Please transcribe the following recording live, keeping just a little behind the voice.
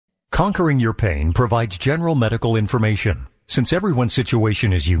Conquering Your Pain provides general medical information. Since everyone's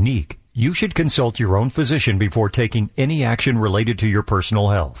situation is unique, you should consult your own physician before taking any action related to your personal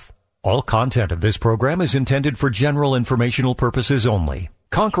health. All content of this program is intended for general informational purposes only.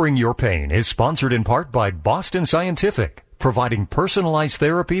 Conquering Your Pain is sponsored in part by Boston Scientific, providing personalized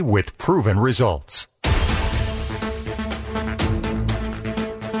therapy with proven results.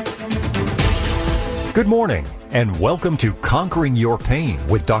 Good morning, and welcome to Conquering Your Pain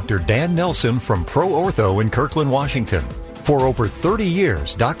with Dr. Dan Nelson from Pro Ortho in Kirkland, Washington. For over 30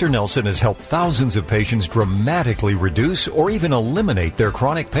 years, Dr. Nelson has helped thousands of patients dramatically reduce or even eliminate their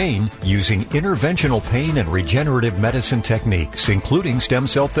chronic pain using interventional pain and regenerative medicine techniques, including stem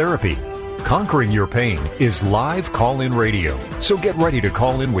cell therapy. Conquering Your Pain is live call-in radio, so get ready to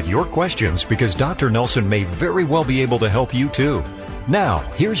call in with your questions because Dr. Nelson may very well be able to help you too. Now,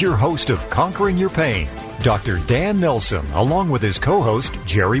 here's your host of Conquering Your Pain, Dr. Dan Nelson, along with his co-host,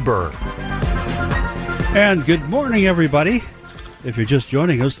 Jerry Berg. And good morning, everybody. If you're just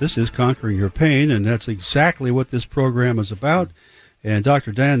joining us, this is Conquering Your Pain, and that's exactly what this program is about. And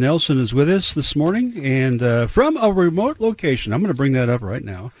Dr. Dan Nelson is with us this morning, and from a remote location. I'm going to bring that up right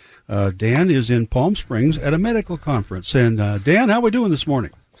now. Dan is in Palm Springs at a medical conference. And Dan, how are we doing this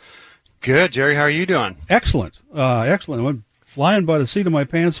morning? Good, Jerry. How are you doing? Excellent. Excellent. I'm flying by the seat of my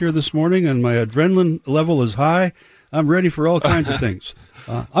pants here this morning, and my adrenaline level is high. I'm ready for all kinds of things.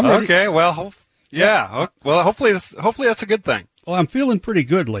 I'm ready. Okay, well, yeah. Well, hopefully that's a good thing. Well, I'm feeling pretty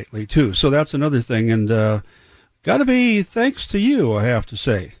good lately, too, so that's another thing. And got to be thanks to you, I have to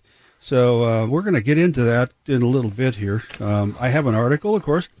say. So we're going to get into that in a little bit here. I have an article, of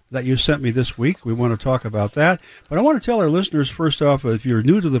course, that you sent me this week. We want to talk about that. But I want to tell our listeners, first off, if you're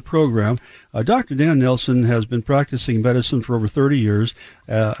new to the program, Dr. Dan Nelson has been practicing medicine for over 30 years,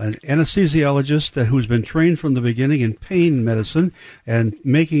 an anesthesiologist who's been trained from the beginning in pain medicine and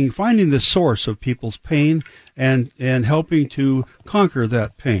finding the source of people's pain and helping to conquer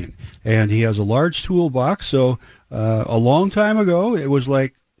that pain. And he has a large toolbox. So a long time ago, it was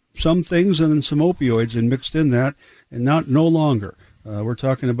like some things and some opioids and mixed in that, and no longer. We're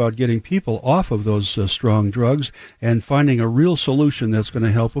talking about getting people off of those strong drugs and finding a real solution that's going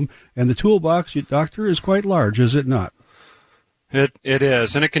to help them. And the toolbox, doctor, is quite large, is it not? It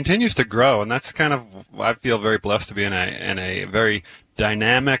is, and it continues to grow, and that's kind of, I feel very blessed to be in a very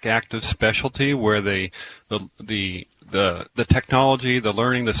dynamic, active specialty where the technology, the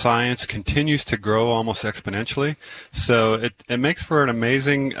learning, the science continues to grow almost exponentially. So it makes for an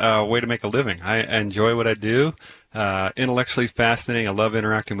amazing way to make a living. I enjoy what I do. Intellectually fascinating. I love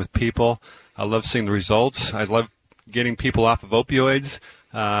interacting with people. I love seeing the results. I love getting people off of opioids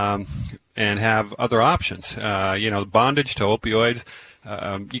and have other options. Bondage to opioids.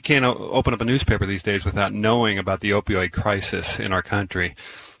 You can't open up a newspaper these days without knowing about the opioid crisis in our country.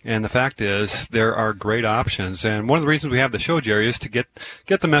 And the fact is, there are great options. And one of the reasons we have the show, Jerry, is to get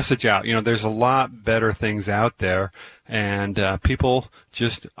the message out. There's a lot better things out there, and people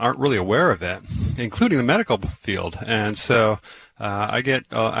just aren't really aware of it, including the medical field. And so I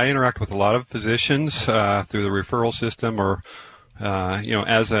interact with a lot of physicians through the referral system or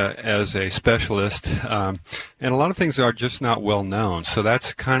as a specialist, and a lot of things are just not well known. So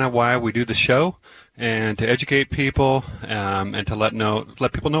that's kind of why we do the show, and to educate people, and to let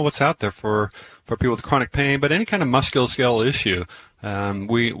people know what's out there for people with chronic pain, but any kind of musculoskeletal issue.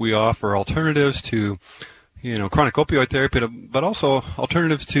 We offer alternatives to, chronic opioid therapy, but also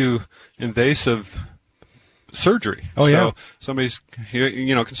alternatives to invasive surgery. Oh, yeah. So somebody's,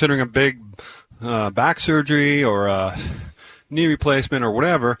 considering a big back surgery or a knee replacement or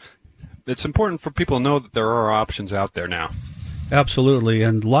whatever, it's important for people to know that there are options out there now. Absolutely,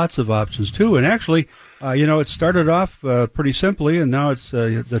 and lots of options, too. And actually, it started off pretty simply, and now it's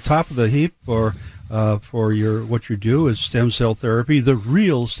the top of the heap for what you do is stem cell therapy, the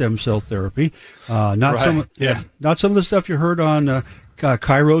real stem cell therapy. Not some of the stuff you heard on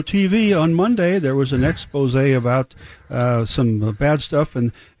Cairo TV on Monday. There was an expose about some bad stuff,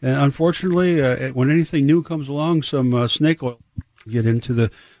 and unfortunately, when anything new comes along, some snake oil get into the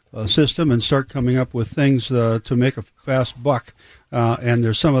system and start coming up with things to make a fast buck, and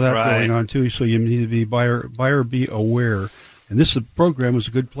there's some of that going on too. So you need to be buyer be aware, and this program is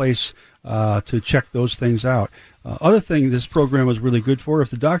a good place to check those things out. Other thing this program is really good for, if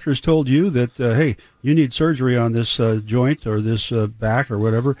the doctor has told you that, hey, you need surgery on this joint or this back or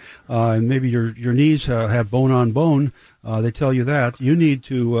whatever, and maybe your knees have bone on bone, they tell you that, you need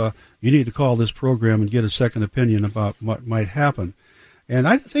to call this program and get a second opinion about what might happen. And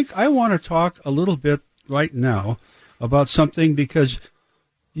I think I want to talk a little bit right now about something because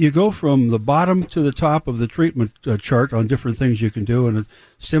you go from the bottom to the top of the treatment chart on different things you can do, and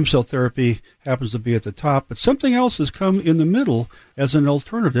stem cell therapy happens to be at the top. But something else has come in the middle as an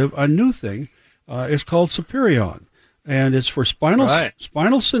alternative, a new thing. It's called Superion, and it's for spinal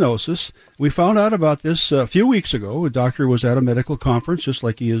stenosis. We found out about this a few weeks ago. A doctor was at a medical conference, just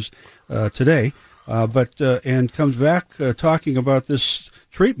like he is today, and comes back talking about this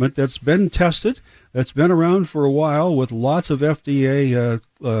treatment that's been tested, that's been around for a while with lots of FDA,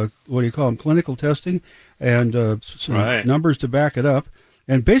 clinical testing and some numbers to back it up.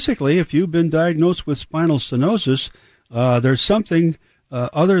 And basically, if you've been diagnosed with spinal stenosis, there's something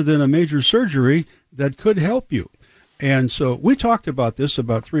other than a major surgery that could help you. And so we talked about this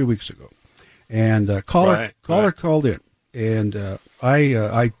about 3 weeks ago. And caller called in. And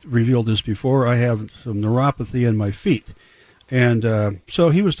I revealed this before. I have some neuropathy in my feet. And so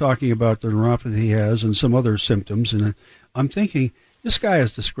he was talking about the neuropathy he has and some other symptoms. And I'm thinking, this guy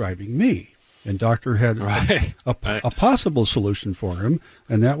is describing me. And doctor had a possible solution for him,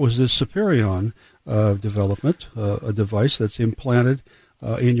 and that was this Superion development, a device that's implanted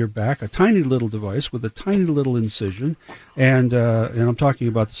in your back, a tiny little device with a tiny little incision, and I'm talking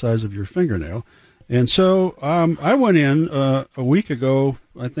about the size of your fingernail. And so I went in a week ago,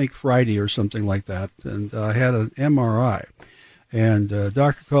 I think Friday or something like that, and I had an MRI. And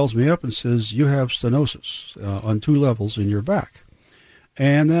doctor calls me up and says, you have stenosis on 2 levels in your back.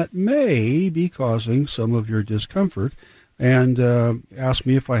 And that may be causing some of your discomfort, and asked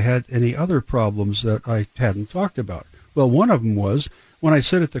me if I had any other problems that I hadn't talked about. Well, one of them was, when I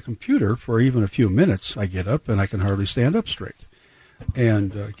sit at the computer for even a few minutes, I get up and I can hardly stand up straight.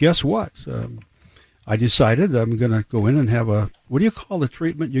 And guess what? I decided I'm going to go in and have what do you call the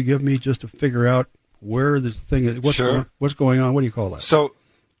treatment you give me just to figure out where the thing is, what's going on? What do you call that? So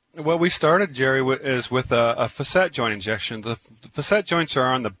what we started, Jerry, is with a facet joint injection. The facet joints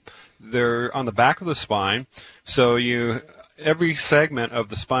are on the back of the spine. So every segment of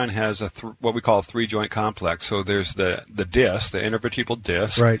the spine has what we call a 3-joint complex. So there's the disc, the intervertebral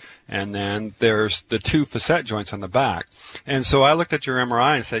disc, right, and then there's the 2 facet joints on the back. And so I looked at your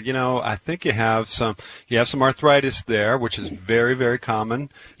MRI and said, I think you have some arthritis there, which is very, very common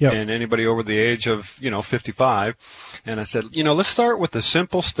in anybody over the age of 55. And I said, let's start with the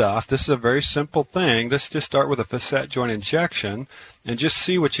simple stuff. This is a very simple thing. Let's just start with a facet joint injection and just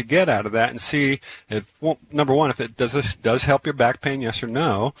see what you get out of that, and see if, number one, if it does help your back pain, yes or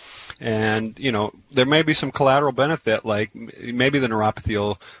no. And there may be some collateral benefit, like maybe the neuropathy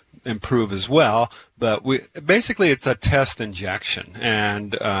will improve as well. But basically it's a test injection,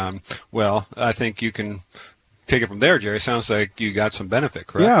 and I think you can take it from there, Jerry. Sounds like you got some benefit,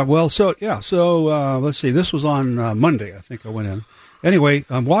 correct? Yeah. Well, so let's see. This was on Monday, I think I went in. Anyway,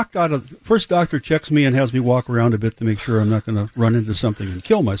 walked out of. First, doctor checks me and has me walk around a bit to make sure I'm not going to run into something and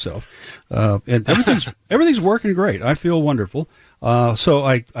kill myself. And everything's working great. I feel wonderful. So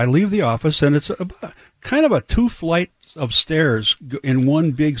I leave the office, and it's kind of a 2 flights of stairs in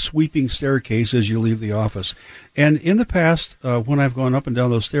one big sweeping staircase as you leave the office. And in the past, when I've gone up and down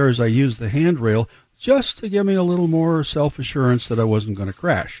those stairs, I used the handrail just to give me a little more self-assurance that I wasn't going to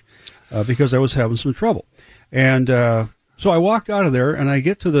crash, because I was having some trouble. And so I walked out of there, and I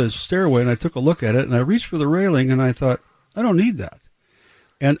get to the stairway, and I took a look at it, and I reached for the railing, and I thought, I don't need that.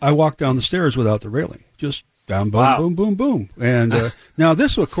 And I walked down the stairs without the railing, just down, boom, boom, boom, boom. And now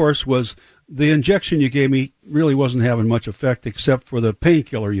this, of course, was the injection you gave me really wasn't having much effect except for the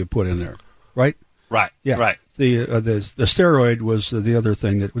painkiller you put in there, right? Right. Yeah. Right. The steroid was the other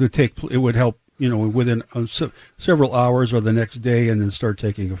thing that would help, within several hours or the next day, and then start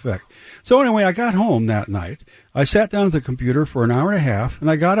taking effect. So anyway, I got home that night. I sat down at the computer for an hour and a half, and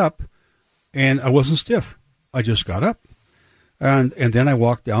I got up, and I wasn't stiff. I just got up. And then I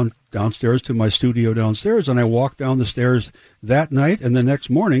walked downstairs to my studio downstairs, and I walked down the stairs that night and the next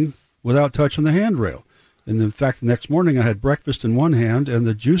morning without touching the handrail. And in fact, the next morning I had breakfast in one hand and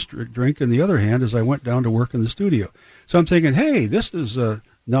the juice drink in the other hand as I went down to work in the studio. So I'm thinking, hey, this is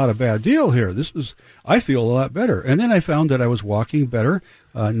not a bad deal here. I feel a lot better. And then I found that I was walking better,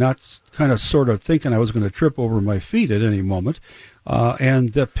 not kind of sort of thinking I was going to trip over my feet at any moment.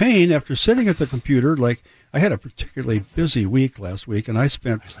 And the pain after sitting at the computer, like I had a particularly busy week last week, and I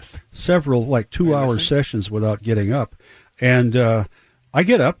spent several 2-hour sessions without getting up. And I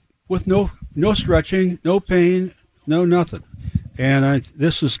get up with no stretching, no pain, no nothing. And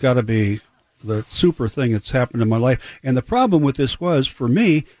this has got to be the super thing that's happened in my life. And the problem with this was, for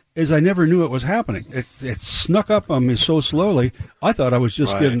me, is I never knew it was happening. It snuck up on me so slowly. I thought I was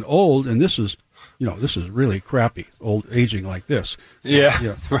just getting old, and this is really crappy, old aging like this.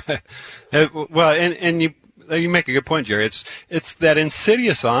 Yeah. Right. Well, and you, you make a good point, Jerry. It's that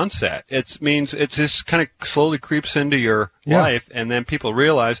insidious onset. It means it just kind of slowly creeps into your life, and then people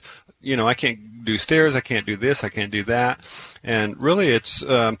realize, I can't do stairs, I can't do this, I can't do that. And really it's,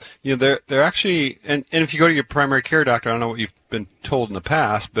 they're actually, and if you go to your primary care doctor, I don't know what you've been told in the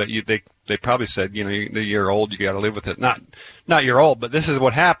past, but they probably said, you're old, you got to live with it. Not you're old, but this is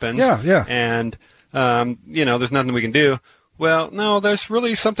what happens. Yeah. And, there's nothing we can do. Well, no, there's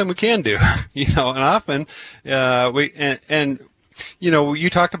really something we can do, and often, you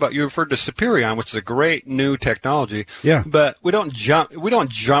talked about, you referred to Superion, which is a great new technology. Yeah. But we don't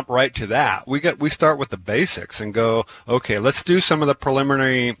jump right to that. We start with the basics and go, okay, let's do some of the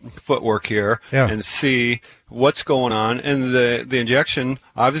preliminary footwork here and see what's going on. And the injection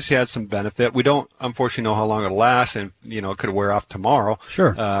obviously had some benefit. We don't unfortunately know how long it'll last, and it could wear off tomorrow.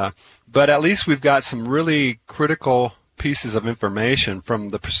 Sure. But at least we've got some really critical pieces of information from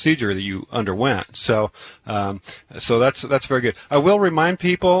the procedure that you underwent. So that's very good. I will remind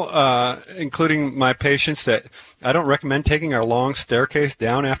people, including my patients, that I don't recommend taking our long staircase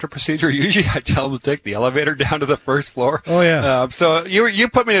down after procedure. Usually I tell them to take the elevator down to the first floor. Oh, yeah. So you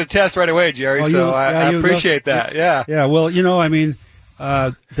put me to the test right away, Jerry, I appreciate that. Yeah. Yeah, well,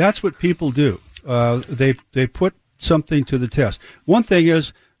 that's what people do. They put something to the test. One thing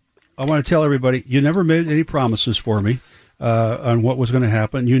is, I want to tell everybody, you never made any promises for me on what was going to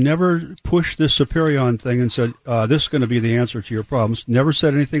happen. You never pushed this Superion thing and said, this is going to be the answer to your problems. Never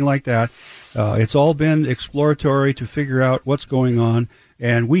said anything like that. It's all been exploratory to figure out what's going on,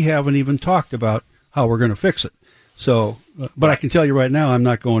 and we haven't even talked about how we're going to fix it. So, but I can tell you right now, I'm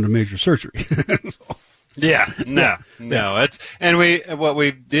not going to major surgery. Yeah, no. What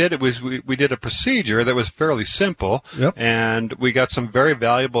we did was we did a procedure that was fairly simple, and we got some very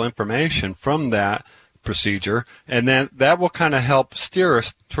valuable information from that procedure, and then that will kind of help steer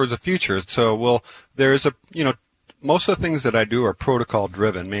us towards the future. So most of the things that I do are protocol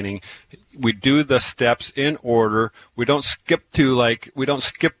driven, meaning we do the steps in order. We don't skip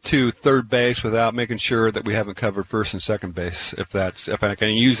to third base without making sure that we haven't covered first and second base. If I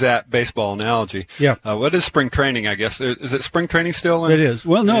can use that baseball analogy. Yeah. What is spring training? I guess is it spring training still? It is.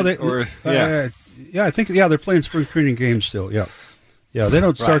 Well, no, I think they're playing spring training games still. Yeah. Yeah, they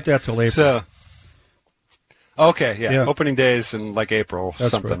don't start that till April. So. Okay, yeah. Opening days in like April,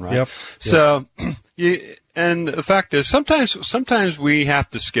 that's something, right? Yep. So, and the fact is, sometimes we have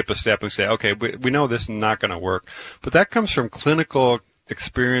to skip a step and say, okay, we know this is not going to work, but that comes from clinical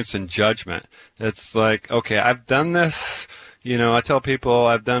experience and judgment. It's like, okay, I've done this. I tell people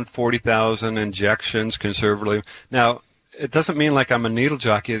I've done 40,000 injections conservatively. Now, it doesn't mean like I'm a needle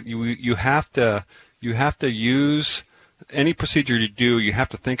jockey. You have to use. Any procedure you do, you have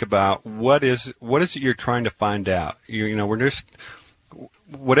to think about what is it you're trying to find out. We're just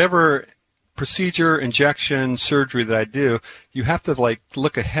whatever procedure, injection, surgery that I do, you have to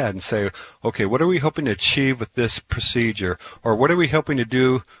look ahead and say, okay, what are we hoping to achieve with this procedure, or what are we hoping to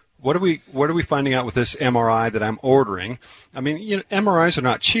do? What are we finding out with this MRI that I'm ordering? I mean, MRIs are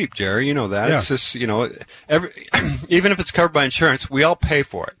not cheap, Jerry. You know that. Yeah. It's just, even if it's covered by insurance, we all pay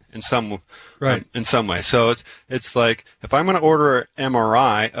for it in some way. So it's like, if I'm going to order an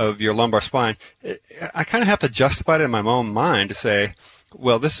MRI of your lumbar spine, I kind of have to justify it in my own mind to say,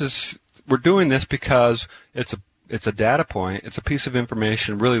 well, we're doing this because it's a data point. It's a piece of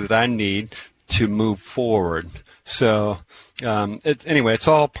information really that I need to move forward. So, it's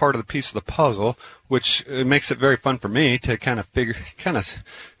all part of the piece of the puzzle, which makes it very fun for me to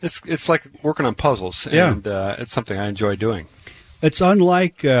it's like working on puzzles, and it's something I enjoy doing. It's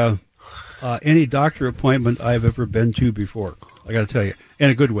unlike any doctor appointment I've ever been to before. I got to tell you, in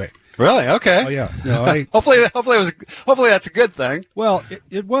a good way. Really? Okay. Oh yeah. No, hopefully that's a good thing. Well,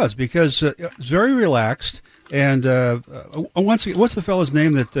 it was, because it was very relaxed, and what's the fellow's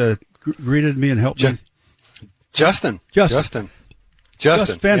name that greeted me and helped me? Justin.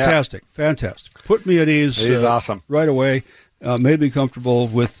 Fantastic. Put me at ease. He's awesome. Right away. Made me comfortable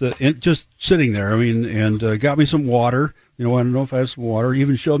with just sitting there. I mean, and got me some water. Wanted to know if I had some water.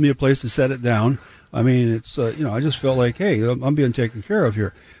 Even showed me a place to set it down. I mean, it's I just felt like, hey, I'm being taken care of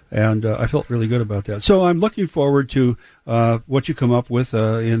here, and I felt really good about that. So I'm looking forward to what you come up with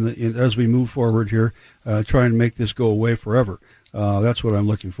as we move forward here, trying to make this go away forever. That's what I'm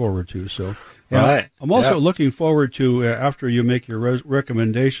looking forward to. So, right. I'm also looking forward to, after you make your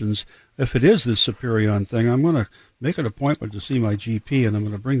recommendations, if it is this Superion thing, I'm going to make an appointment to see my GP, and I'm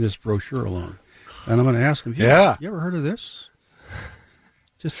going to bring this brochure along, and I'm going to ask him, you ever heard of this?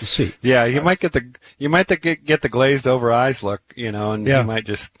 Just to see. Yeah, you might get the glazed over eyes look, and he might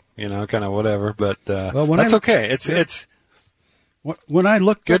just, kind of whatever, but that's okay. When I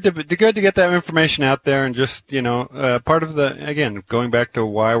looked good to get that information out there, and just part of the, again, going back to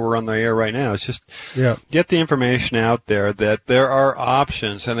why we're on the air right now, is just get the information out there that there are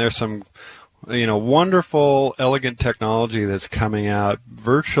options, and there's some wonderful, elegant technology that's coming out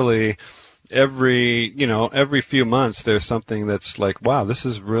virtually every few months. There's something that's like, wow, this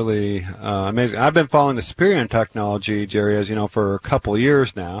is really amazing. I've been following the Superion technology, Jerry, as you know, for a couple of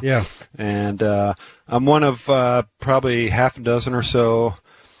years now. Yeah. And I'm one of probably half a dozen or so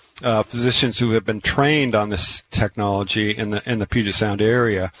physicians who have been trained on this technology in the Puget Sound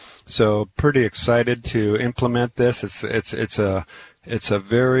area. So pretty excited to implement this. It's a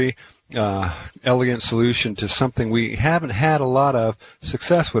very elegant solution to something we haven't had a lot of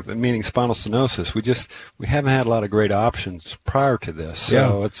success with, meaning spinal stenosis. We haven't had a lot of great options prior to this.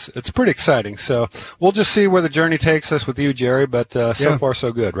 So it's pretty exciting. So we'll just see where the journey takes us with you, Jerry, but so far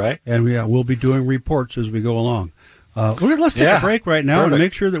so good, right? And we'll be doing reports as we go along. Let's take a break right now and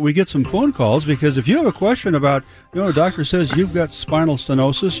make sure that we get some phone calls, because if you have a question about, the doctor says you've got spinal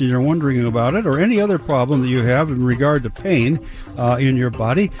stenosis and you're wondering about it, or any other problem that you have in regard to pain in your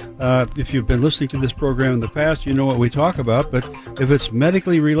body, if you've been listening to this program in the past, you know what we talk about. But if it's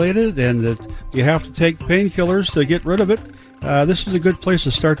medically related and that you have to take painkillers to get rid of it, this is a good place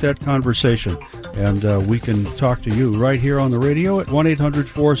to start that conversation. And we can talk to you right here on the radio at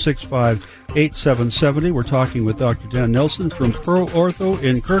 1-800-465-8770. We're talking with Dr. Dan Nelson from Pro Ortho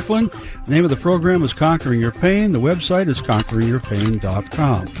in Kirkland. The name of the program is Conquering Your Pain. The website is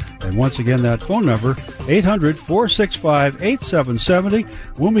conqueringyourpain.com. And once again, that phone number, 800-465-8770.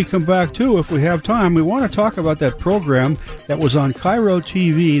 When we come back, too, if we have time, we want to talk about that program that was on Cairo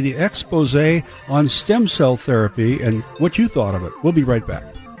TV, the expose on stem cell therapy, and what you thought of it. We'll be right back.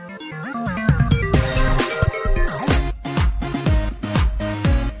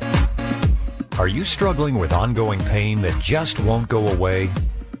 Are you struggling with ongoing pain that just won't go away?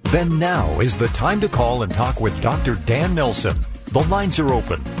 Then now is the time to call and talk with Dr. Dan Nelson. The lines are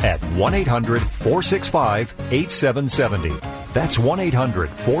open at 1-800-465-8770. That's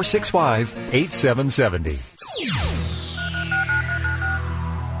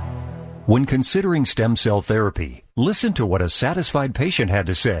 1-800-465-8770. When considering stem cell therapy, listen to what a satisfied patient had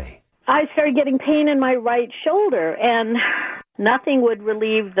to say. I started getting pain in my right shoulder, and nothing would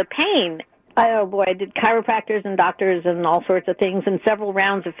relieve the pain. I did chiropractors and doctors and all sorts of things and several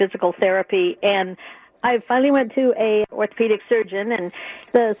rounds of physical therapy, and I finally went to a orthopedic surgeon, and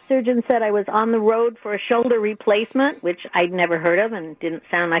the surgeon said I was on the road for a shoulder replacement, which I'd never heard of and didn't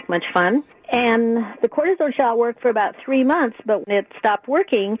sound like much fun. And the cortisone shot worked for about 3 months, but when it stopped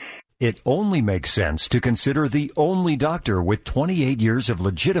working. It only makes sense to consider the only doctor with 28 years of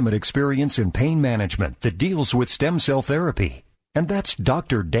legitimate experience in pain management that deals with stem cell therapy. And that's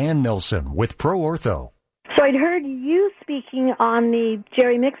Dr. Dan Nelson with Pro Ortho. So I'd heard you speaking on the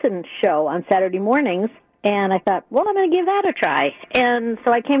Jerry Mixon show on Saturday mornings, and I thought, well, I'm going to give that a try. And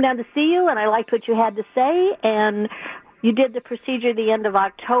so I came down to see you, and I liked what you had to say, and you did the procedure the end of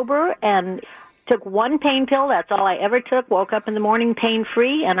October, and took one pain pill. That's all I ever took. Woke up in the morning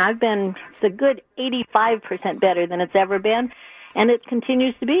pain-free, and I've been a good 85% better than it's ever been, and it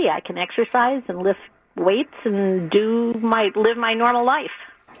continues to be. I can exercise and lift weights and live my normal life.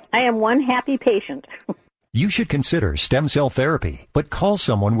 I am one happy patient. You should consider stem cell therapy, but call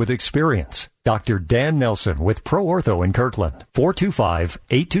someone with experience. Dr. Dan Nelson with Pro Ortho in Kirkland.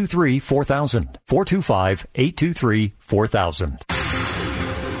 425-823-4000. 425-823-4000.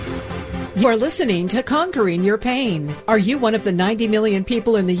 You're listening to Conquering Your Pain. Are you one of the 90 million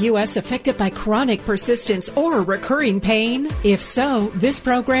people in the U.S. affected by chronic, persistent, or recurring pain? If so, this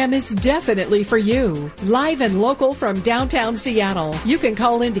program is definitely for you. Live and local from downtown Seattle, you can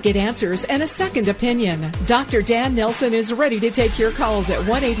call in to get answers and a second opinion. Dr. Dan Nelson is ready to take your calls at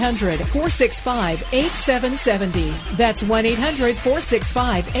 1-800-465-8770. That's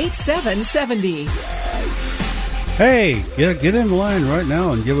 1-800-465-8770. Hey, get in the line right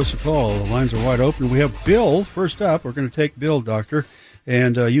now and give us a call. The lines are wide open. We have Bill first up. We're going to take Bill, Doctor.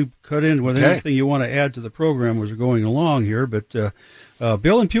 And you cut in with anything you want to add to the program as we're going along here. But Bill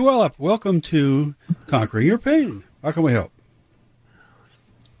in Puyallup, welcome to Conquering Your Pain. How can we help?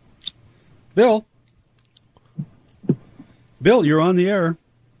 Bill? Bill, you're on the air.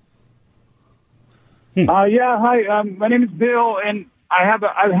 Yeah, hi. My name is Bill, and I've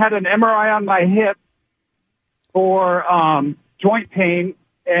had an MRI on my hip for joint pain,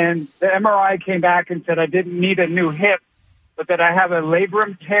 and the MRI came back and said I didn't need a new hip, but that I have a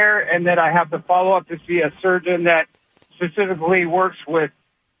labrum tear and that I have to follow up to see a surgeon that specifically works with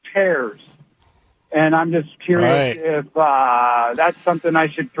tears. And I'm just curious if that's something I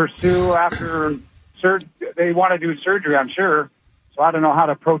should pursue after they want to do surgery, I'm sure. So I don't know how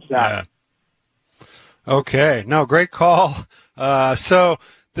to approach that. Okay. No, great call. So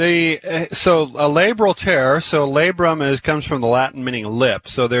a labral tear. So labrum comes from the Latin meaning lip.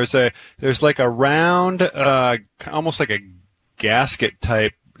 So there's like a round, almost like a gasket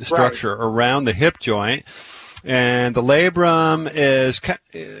type structure around the hip joint, and the labrum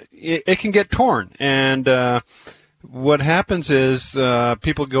it can get torn. And what happens is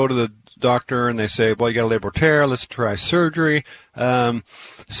people go to the doctor and they say, well, you got a labral tear, let's try surgery.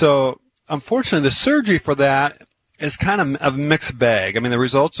 So unfortunately, the surgery for that is kind of a mixed bag. I mean, the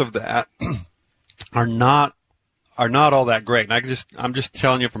results of that are not all that great. And I'm just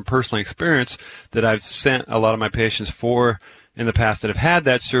telling you from personal experience that I've sent a lot of my patients in the past that have had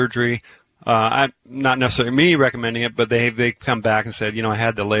that surgery. I'm not necessarily me recommending it, but they come back and said, I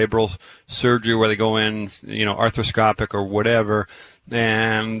had the labral surgery where they go in, arthroscopic or whatever,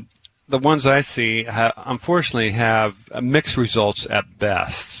 and the ones I see unfortunately have mixed results at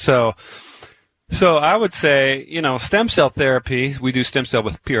best. So I would say, stem cell therapy, we do stem cell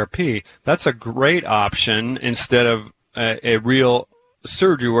with PRP. That's a great option instead of a real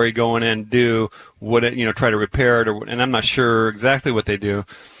surgery where you go in and do try to repair it, and I'm not sure exactly what they do.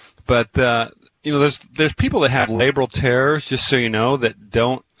 But, there's people that have labral tears, just so you know, that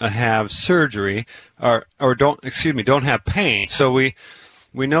don't have surgery or don't have pain. So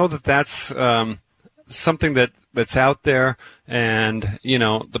we know that that's something that's out there. And,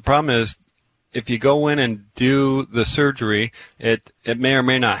 the problem is if you go in and do the surgery, it may or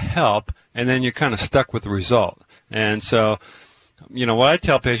may not help, and then you're kind of stuck with the result. And so, what I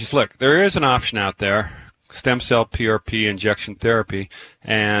tell patients, look, there is an option out there, stem cell PRP injection therapy,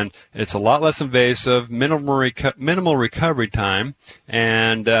 and it's a lot less invasive, minimal recovery time,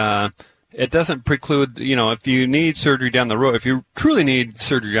 and it doesn't preclude, if you need surgery down the road, if you truly need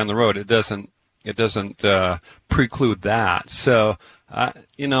surgery down the road, it doesn't preclude that. So, I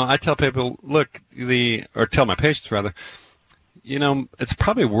tell people, tell my patients rather, it's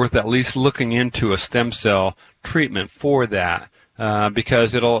probably worth at least looking into a stem cell treatment for that.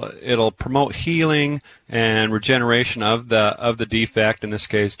 Because it'll promote healing and regeneration of the defect, in this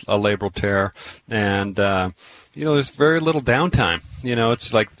case a labral tear, and there's very little downtime.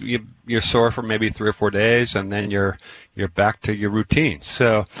 It's like you're sore for maybe 3 or 4 days, and then you're back to your routine.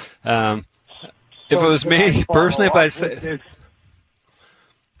 So if it was me personally, if I say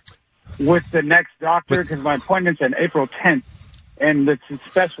with the next doctor, because my appointment's on April 10th, and it's a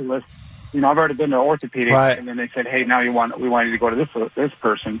specialist. I've already been to orthopedic, and then they said, "Hey, now we want you to go to this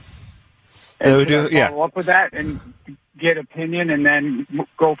person." And they do, follow up with that and get opinion, and then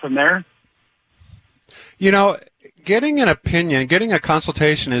go from there. Getting an opinion, getting a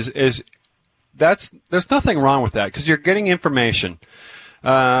consultation there's nothing wrong with that because you're getting information.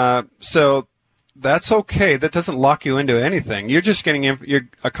 So that's okay. That doesn't lock you into anything. You're just getting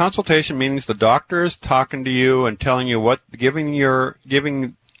a consultation means the doctor is talking to you and telling you giving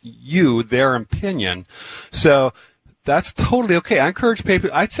you their opinion. So that's totally okay. I encourage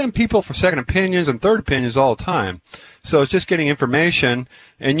people, I send people for second opinions and third opinions all the time. So it's just getting information,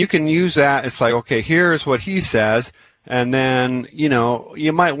 and you can use that. It's like, okay, here's what he says, and then,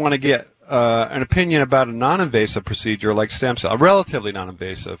 you might want to get an opinion about a non-invasive procedure like stem cell, relatively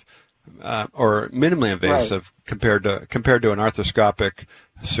non-invasive, or minimally invasive compared to an arthroscopic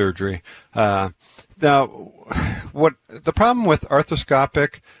surgery. Now, what the problem with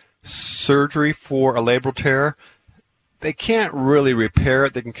arthroscopic surgery for a labral tear, they can't really repair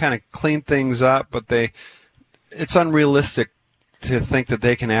it. They can kind of clean things up, but it's unrealistic to think that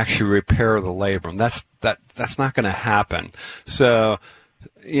they can actually repair the labrum. That's not going to happen. So,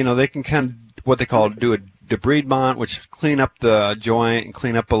 they can kind of what they call do a debridement, which clean up the joint and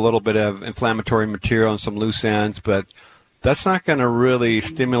clean up a little bit of inflammatory material and some loose ends, but that's not going to really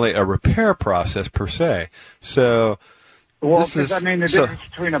stimulate a repair process per se. So, the difference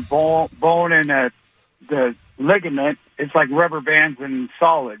between a bone and the ligament, it's like rubber bands and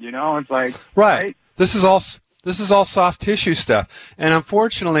solid. It's like right. This is all soft tissue stuff, and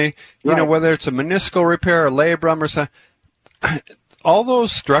unfortunately, whether it's a meniscal repair or labrum or something, all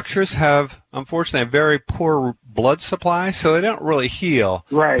those structures have, unfortunately, a very poor blood supply, so they don't really heal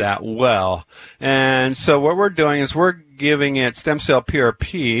that well. And so what we're doing is we're giving it stem cell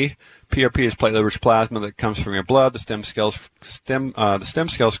PRP. PRP is platelet-rich plasma that comes from your blood. The stem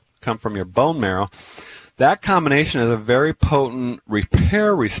cells come from your bone marrow. That combination is a very potent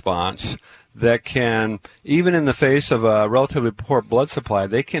repair response that can, even in the face of a relatively poor blood supply,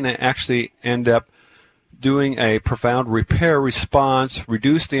 they can actually end up doing a profound repair response,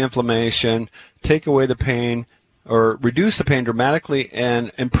 reduce the inflammation, take away the pain, or reduce the pain dramatically,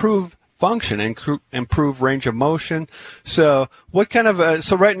 and improve function, improve range of motion. So what kind of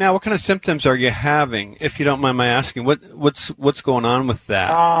so right now, what kind of symptoms are you having, if you don't mind my asking? What's going on with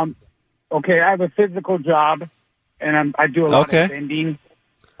that? Okay, I have a physical job, and I do a lot of bending.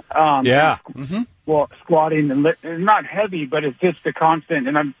 Well, squatting and it's not heavy, but it's just a constant.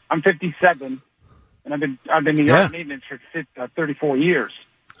 And I'm 57, and I've been in yard maintenance for 34 years.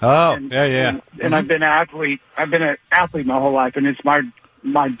 Oh, and I've been an athlete. I've been an athlete my whole life, and it's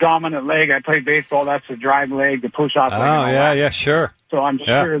my dominant leg. I play baseball. That's the drive leg, the push-off leg. Oh, yeah, sure. So I'm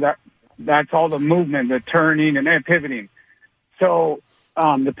sure that's all the movement, the turning and then pivoting. So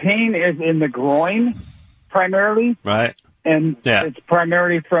the pain is in the groin primarily. Right. And it's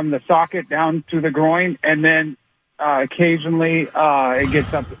primarily from the socket down to the groin, and then occasionally it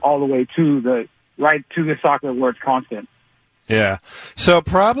gets up all the way to the socket where it's constant. Yeah. So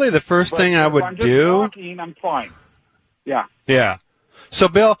probably the first thing I would do. Walking, I'm fine. Yeah. Yeah. So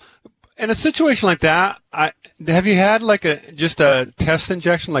Bill, in a situation like that, have you had like just a test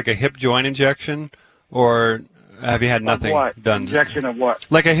injection, like a hip joint injection, or have you had nothing done? Injection of what?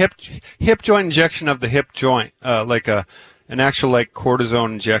 Like a hip joint injection of the hip joint, like an actual like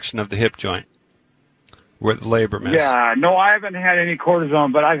cortisone injection of the hip joint with labor miss. Yeah, no, I haven't had any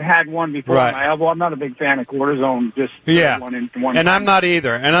cortisone, but I've had one before on my elbow. I'm not a big fan of cortisone. Just one and time. I'm not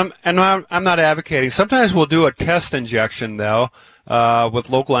either, and I'm not advocating. Sometimes we'll do a test injection though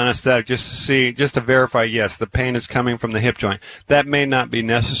with local anesthetic just to verify yes the pain is coming from the hip joint. That may not be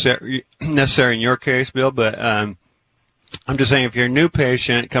necessary in your case, Bill, but I'm just saying if you're a new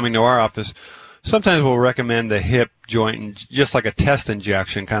patient coming to our office. Sometimes we'll recommend the hip joint, just like a test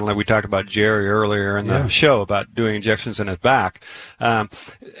injection, kind of like we talked about Jerry earlier in the show about doing injections in his back. And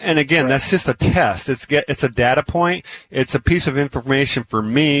again, that's just a test. It's a data point. It's a piece of information for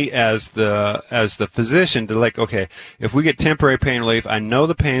me as the physician to like, okay, if we get temporary pain relief, I know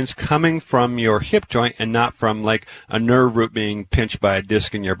the pain's coming from your hip joint and not from like a nerve root being pinched by a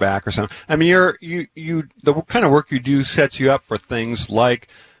disc in your back or something. I mean, the kind of work you do sets you up for things like,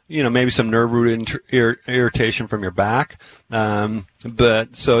 maybe some nerve root irritation from your back.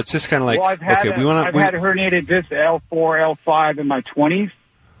 But so it's just kind of like, I've had herniated disc L4, L5 in my 20s.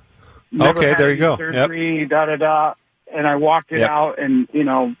 Okay, there you go. Surgery, and I walked it out, and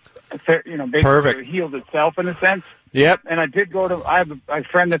basically it healed itself in a sense. Yep. And I did go to. I have a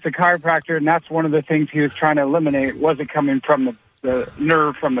friend that's a chiropractor, and that's one of the things he was trying to eliminate. Was it coming from the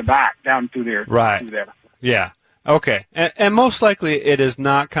nerve from the back down through there? Right. Through there. Yeah. Okay, and most likely it is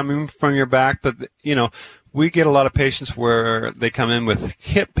not coming from your back, but we get a lot of patients where they come in with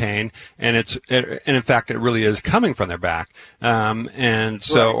hip pain, and in fact it really is coming from their back,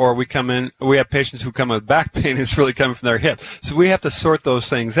 or we have patients who come with back pain, and it's really coming from their hip. So we have to sort those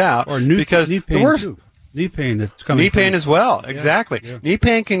things out, or knee pain too. Knee pain, it's coming. Knee pain as well, exactly. Yeah. Knee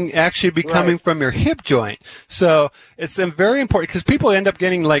pain can actually be coming from your hip joint, so it's very important because people end up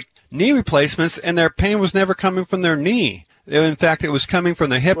getting like knee replacements, and their pain was never coming from their knee. In fact, it was coming from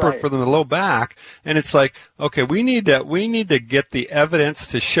the hip or from the low back. And it's like, okay, we need to get the evidence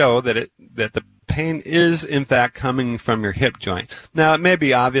to show that the pain is in fact coming from your hip joint. Now, it may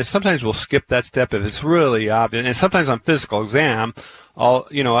be obvious. Sometimes we'll skip that step if it's really obvious. And sometimes on physical exam, on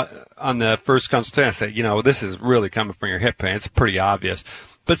the first consultation, I say, this is really coming from your hip pain. It's pretty obvious.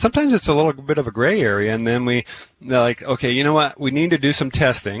 But sometimes it's a little bit of a gray area, and then they're like, okay, you know what? We need to do some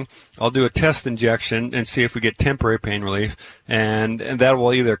testing. I'll do a test injection and see if we get temporary pain relief, and that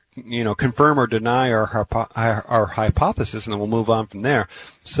will either, confirm or deny our hypothesis, and then we'll move on from there.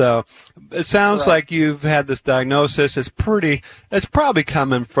 So it sounds like you've had this diagnosis. It's probably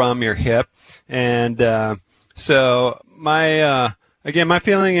coming from your hip, and so my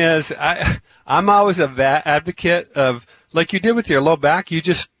feeling is I'm always an advocate of. Like you did with your low back, you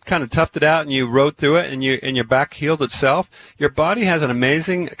just kind of toughed it out and you rode through it, and your back healed itself. Your body has an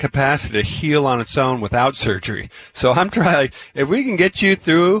amazing capacity to heal on its own without surgery. So I'm trying. If we can get you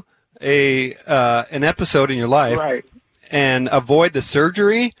through an episode in your life and avoid the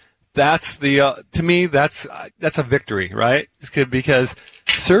surgery, that's to me that's a victory, right? Because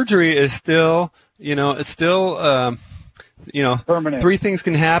surgery is still, it's still. Permanent. Three things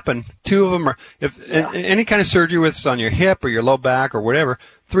can happen. Two of them are, any kind of surgery with it's on your hip or your low back or whatever,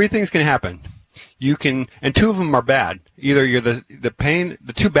 three things can happen. And two of them are bad. Either you're the pain,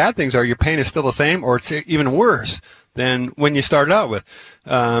 the two bad things are your pain is still the same, or it's even worse than when you started out with.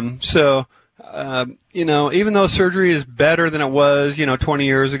 Even though surgery is better than it was, 20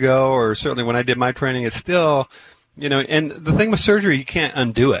 years ago, or certainly when I did my training, it's still, and the thing with surgery, you can't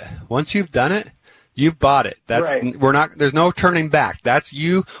undo it. Once you've done it, you've bought it. There's no turning back. That's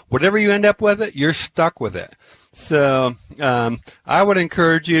you. Whatever you end up with it, you're stuck with it. So, I would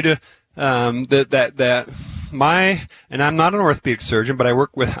encourage you to, and I'm not an orthopedic surgeon, but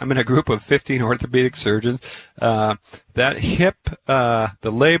I'm in a group of 15 orthopedic surgeons. That hip, the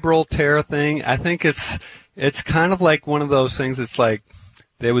labral tear thing, I think it's kind of like one of those things. It's like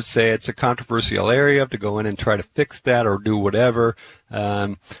they would say it's a controversial area to go in and try to fix that or do whatever.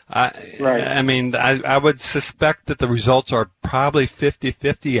 I would suspect that the results are probably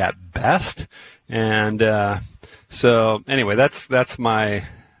 50-50 at best. And so anyway, that's my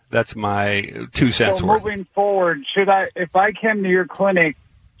 2 cents so worth. Moving forward, if I came to your clinic,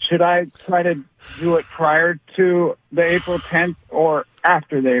 should I try to do it prior to the April 10th or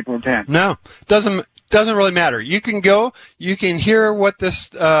after the April 10th? No, doesn't really matter. You can go, you can hear what this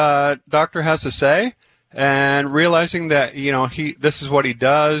doctor has to say, and realizing that this is what he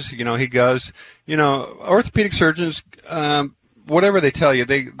does. Orthopedic surgeons, whatever they tell you,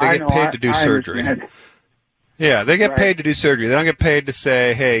 they get paid to do surgery. Yeah, they get paid to do surgery. They don't get paid to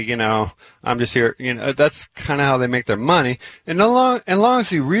say, hey, I'm just here. That's kind of how they make their money. And as long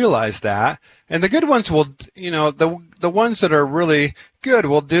as you realize that, and the good ones will, the ones that are really good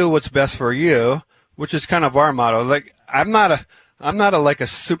will do what's best for you, which is kind of our motto. Like, I'm not a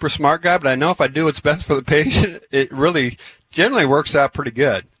super smart guy, but I know if I do what's best for the patient, it really generally works out pretty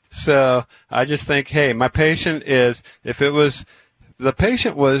good. So I just think, hey, my patient is, if the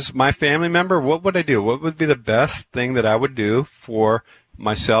patient was my family member, what would I do? What would be the best thing that I would do for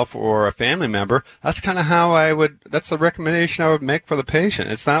myself or a family member? That's kind of how that's the recommendation I would make for the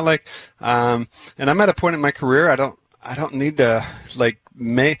patient. It's not like, and I'm at a point in my career, I don't need to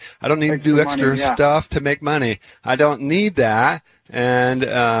do extra stuff to make money. I don't need that. And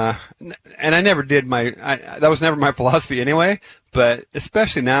I never did that was never my philosophy anyway, but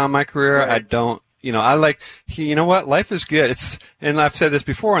especially now in my career, right. I don't, life is good. And I've said this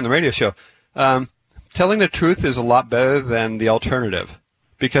before on the radio show, telling the truth is a lot better than the alternative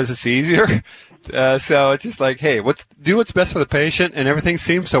because it's easier. So it's just like, hey, do what's best for the patient, and everything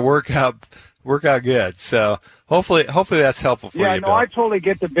seems to work out good. So hopefully that's helpful for you. Yeah, no, I totally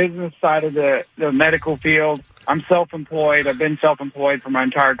get the business side of the medical field. I'm self-employed. I've been self-employed for my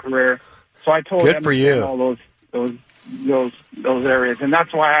entire carear. So I totally understand all those areas. And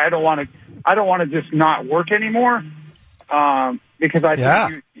that's why I don't want to just not work anymore, because I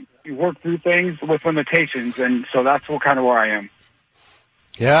think you work through things with limitations, and so that's kind of where I am.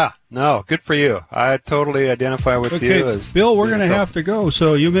 Yeah, no, good for you. I totally identify with you. Bill, we're going to have to go,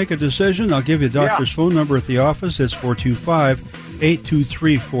 so you make a decision. I'll give you the doctor's phone number at the office. It's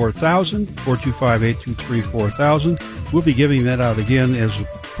 425-823-4000, 425-823-4000. We'll be giving that out again as the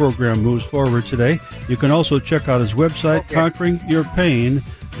program moves forward today. You can also check out his website,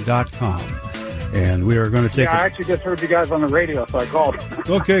 conqueringyourpain.com. And we are going to take I actually just heard you guys on the radio, so I called.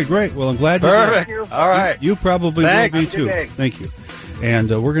 Okay, great. Well, I'm glad you did. Perfect. All right. You probably will be, too. Thank you. And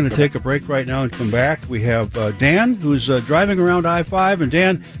we're going to take a break right now and come back. We have Dan, who's driving around I-5. And,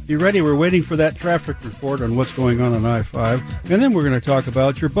 Dan, you ready? We're waiting for that traffic report on what's going on I-5. And then we're going to talk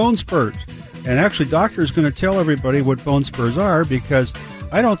about your bone spurs. And actually, Doctor's going to tell everybody what bone spurs are, because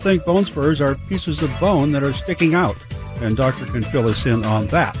I don't think bone spurs are pieces of bone that are sticking out. And Doctor can fill us in on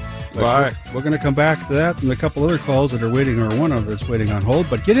that. Right. We're going to come back to that and a couple other calls that are waiting, or one of that's waiting on hold.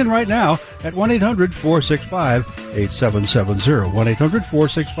 But get in right now at 1-800-465-8770.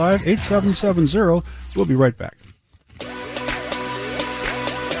 1-800-465-8770. We'll be right back.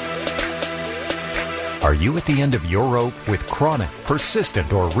 Are you at the end of your rope with chronic,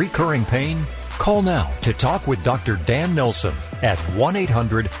 persistent, or recurring pain? Call now to talk with Dr. Dan Nelson at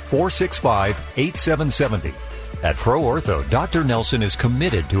 1-800-465-8770. At Pro Ortho, Dr. Nelson is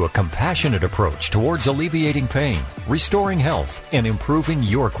committed to a compassionate approach towards alleviating pain, restoring health, and improving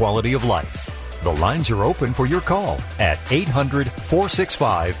your quality of life. The lines are open for your call at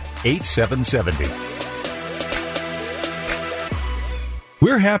 800-465-8770.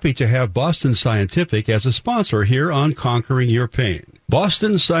 We're happy to have Boston Scientific as a sponsor here on Conquering Your Pain.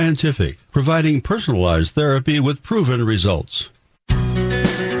 Boston Scientific, providing personalized therapy with proven results.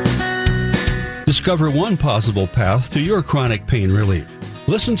 Discover one possible path to your chronic pain relief.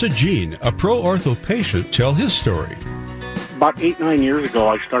 Listen to Gene, a Pro Ortho patient, tell his story. About 8-9 years ago,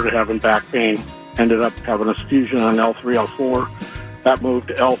 I started having back pain. Ended up having a fusion on L3, L4. That moved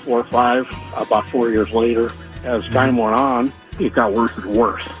to L4-5 about 4 years later. As time went on, it got worse and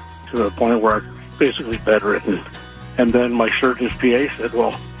worse to the point where I was basically bedridden. And then my surgeon's PA said,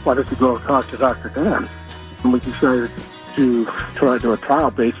 well, why don't you go talk to Dr. Dan? And we decided to try to do a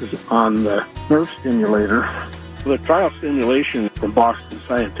trial basis on the nerve stimulator. The trial stimulation from Boston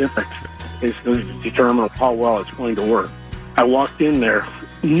Scientific basically determine how well it's going to work. I walked in there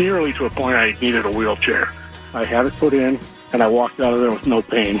nearly to a point I needed a wheelchair. I had it put in, and I walked out of there with no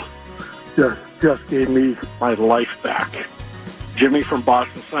pain. just gave me my life back. Jimmy from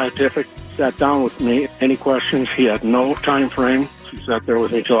Boston Scientific sat down with me. Any questions? He had no time frame. He sat there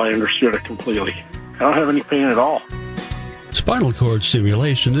with me until I understood it completely. I don't have any pain at all. Spinal cord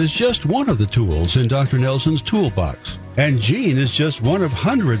stimulation is just one of the tools in Dr. Nelson's toolbox. And Gene is just one of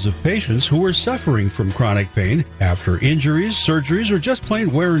hundreds of patients who are suffering from chronic pain after injuries, surgeries, or just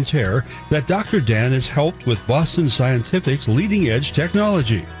plain wear and tear that Dr. Dan has helped with Boston Scientific's leading-edge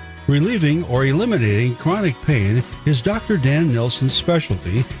technology. Relieving or eliminating chronic pain is Dr. Dan Nelson's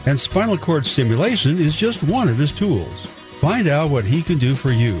specialty, and spinal cord stimulation is just one of his tools. Find out what he can do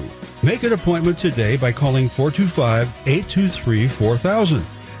for you. Make an appointment today by calling 425-823-4000.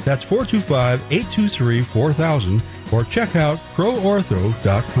 That's 425-823-4000, or check out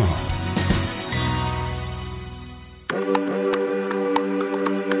ProOrtho.com.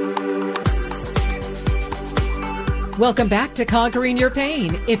 Welcome back to Conquering Your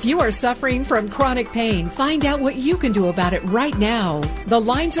Pain. If you are suffering from chronic pain, find out what you can do about it right now. The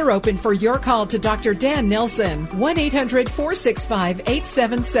lines are open for your call to Dr. Dan Nelson,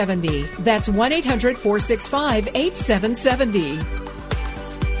 1-800-465-8770. That's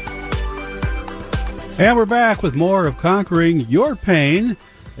 1-800-465-8770. And we're back with more of Conquering Your Pain.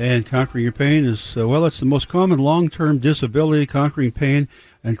 And conquering your pain is, it's the most common long-term disability. Conquering pain,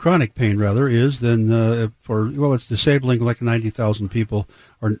 and chronic pain, rather, is it's disabling like 90,000 people,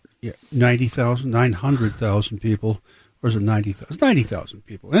 or 90,000, 900,000 people, or is it 90,000? It's 90,000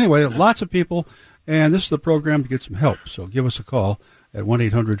 people. Anyway, lots of people, and this is the program to get some help. So give us a call at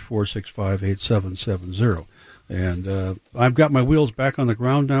 1-800-465-8770. And I've got my wheels back on the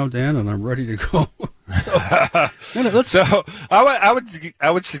ground now, Dan, and I'm ready to go. So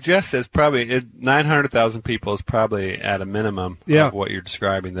I would suggest that probably 900,000 people is probably at a minimum of what you're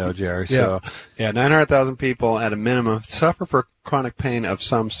describing, though, Jerry. Yeah. So 900,000 people at a minimum suffer for chronic pain of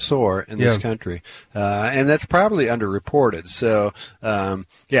some sort in this country, and that's probably underreported. So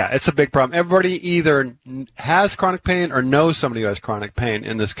it's a big problem. Everybody either has chronic pain or knows somebody who has chronic pain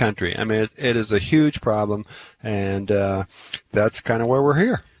in this country. I mean, it is a huge problem, and that's kind of where we're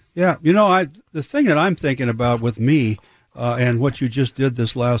here. Yeah, the thing that I'm thinking about with me and what you just did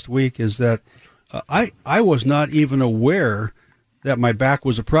this last week is that I was not even aware that my back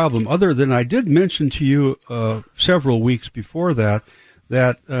was a problem, other than I did mention to you several weeks before that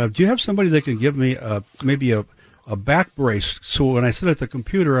do you have somebody that can give me maybe a back brace so when I sit at the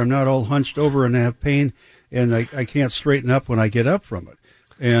computer I'm not all hunched over and have pain and I can't straighten up when I get up from it.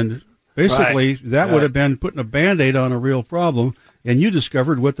 And basically that would have been putting a Band-Aid on a real problem. And you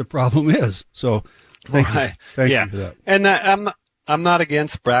discovered what the problem is. So thank you for that. And I'm not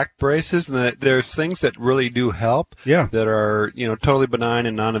against back braces, and there's things that really do help. That are totally benign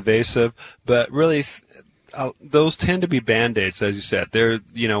and non-invasive, but really those tend to be Band-Aids, as you said. They're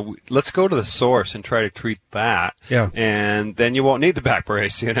let's go to the source and try to treat that. And then you won't need the back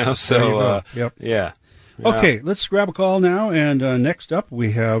brace. So Okay, let's grab a call now, and next up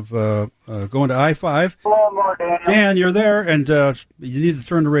we have going to I-5. Hello, Dan. Dan, you're there, and you need to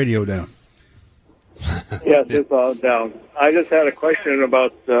turn the radio down. Yes, it's all down. I just had a question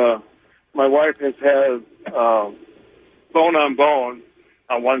about my wife has had bone on bone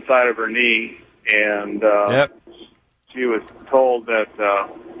on one side of her knee, and she was told that,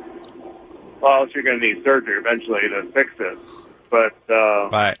 she's going to need surgery eventually to fix it. But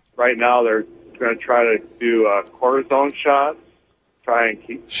right now they're going to try to do a cortisone shot, try and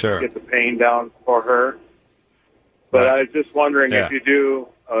get the pain down for her. But I was just wondering if you do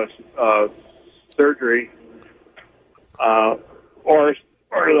surgery or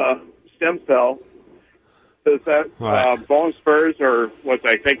the stem cell, does that bone spurs, or what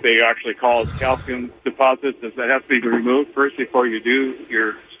I think they actually call calcium deposits, does that have to be removed first before you do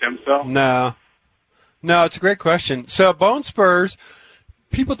your stem cell? No, it's a great question. So bone spurs,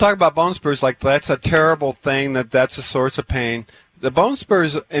 people talk about bone spurs like that's a terrible thing, that's a source of pain. The bone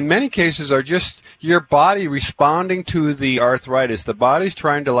spurs, in many cases, are just your body responding to the arthritis. The body's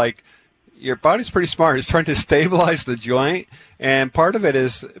trying to, your body's pretty smart. It's trying to stabilize the joint, and part of it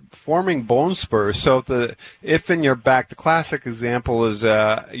is forming bone spurs. So if in your back, the classic example is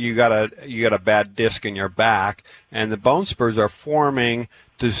you got a bad disc in your back, and the bone spurs are forming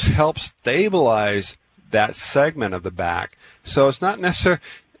to help stabilize that segment of the back. So it's not necessarily,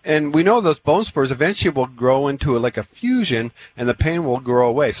 and we know those bone spurs eventually will grow into like a fusion, and the pain will grow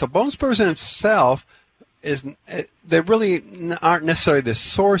away. So bone spurs in itself they really aren't necessarily the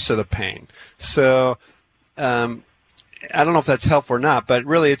source of the pain. So I don't know if that's helpful or not, but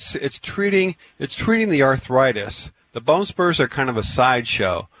really it's treating the arthritis. The bone spurs are kind of a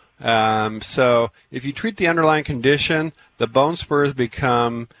sideshow. So if you treat the underlying condition, the bone spurs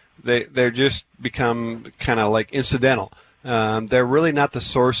become kind of like incidental. They're really not the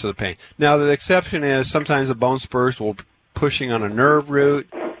source of the pain. Now, the exception is sometimes the bone spurs will be pushing on a nerve root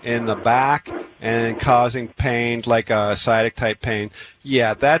in the back and causing pain, like a sciatic type pain.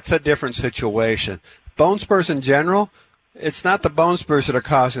 Yeah, that's a different situation. Bone spurs in general, it's not the bone spurs that are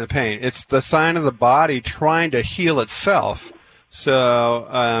causing the pain. It's the sign of the body trying to heal itself.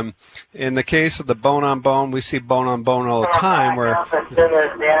 So in the case of the bone-on-bone, we see bone-on-bone all the time where...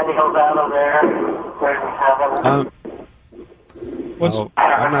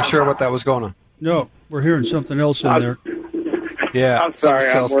 I'm not sure what that was going on. No, we're hearing something else in there. Yeah, I'm sorry.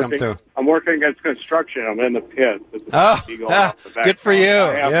 I'm working against construction. I'm in the pit. Good for you.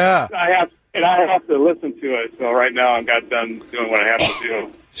 I have to listen to it. So right now I'm got done doing what I have to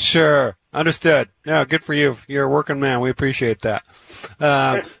do. Sure, understood. Yeah, good for you. You're a working man. We appreciate that.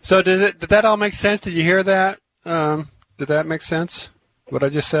 So did that all make sense? Did you hear that? Did that make sense? What I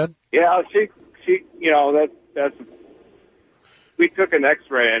just said? Yeah, she that's. We took an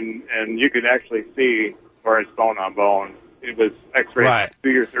X-ray and you could actually see where it's bone on bone. It was X-rayed 2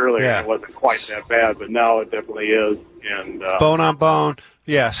 years earlier, and it wasn't quite that bad, but now it definitely is. And bone on bone,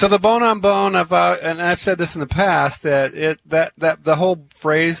 yeah. So the bone on bone, and I've said this in the past, that the whole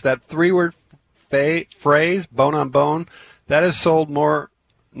phrase, that 3-word phrase, bone on bone, that has sold more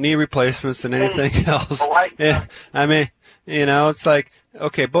knee replacements than anything else. I mean, it's like,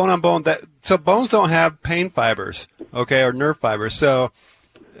 okay, bone on bone. So bones don't have pain fibers, okay, or nerve fibers. So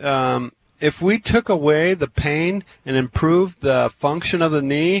if we took away the pain and improved the function of the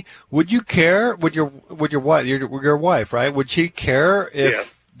knee, would you care? Would your wife, right? Would she care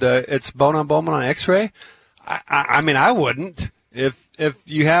if it's bone on bone on X-ray? I mean, I wouldn't. If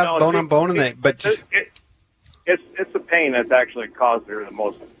you have bone on bone in it, but it's the pain that's actually caused her the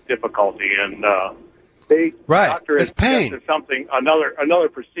most difficulty, and doctor it's pain. Something another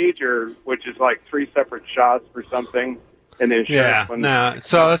procedure, which is like 3 separate shots for something, and then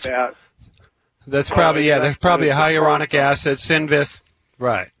so that's probably there's probably a hyaluronic acid, Synvis,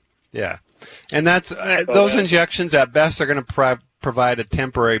 right? Yeah, and that's those injections at best are going to provide a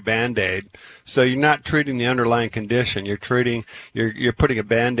temporary Band-Aid. So you're not treating the underlying condition. You're putting a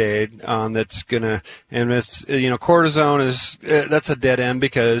Band-Aid on that's gonna, and it's cortisone is that's a dead end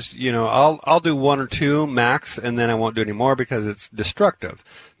because I'll do 1 or 2 max and then I won't do any more because it's destructive.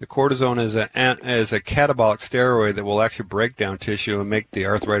 The cortisone is a catabolic steroid that will actually break down tissue and make the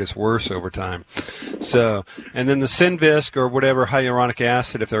arthritis worse over time. So, and then the Synvisc or whatever hyaluronic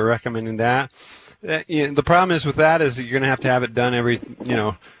acid, if they're recommending that, the problem is with that is that you're going to have it done every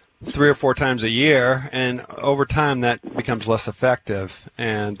 3 or 4 times a year, and over time that becomes less effective.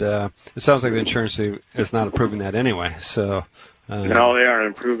 And it sounds like the insurance is not approving that anyway. So no, they aren't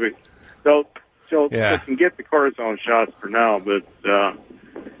improving. So they can get the cortisone shots for now, but.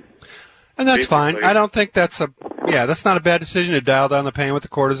 And that's fine. I don't think that's not a bad decision to dial down the pain with the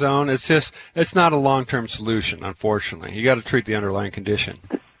cortisone. It's not a long-term solution, unfortunately. You got to treat the underlying condition.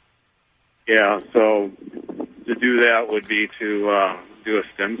 Yeah, so to do that would be to do a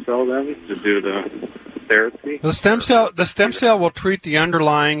stem cell then, to do the therapy? The stem cell will treat the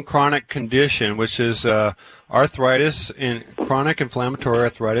underlying chronic condition, which is arthritis, chronic inflammatory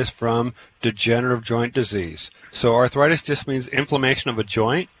arthritis from degenerative joint disease. So arthritis just means inflammation of a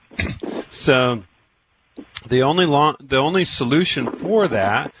joint. So the only solution for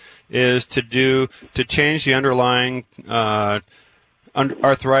that is to change the underlying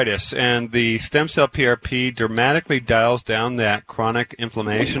arthritis, and the stem cell PRP dramatically dials down that chronic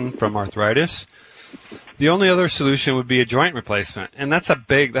inflammation from arthritis. The only other solution would be a joint replacement, and that's a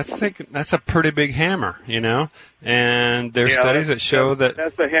pretty big hammer, And there's studies that show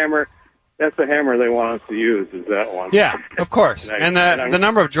that's the hammer. That's the hammer they want us to use, is that one. Yeah, of course. And the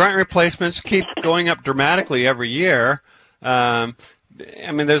number of joint replacements keep going up dramatically every year.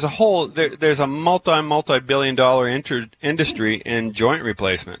 I mean, there's a multi-billion-dollar industry in joint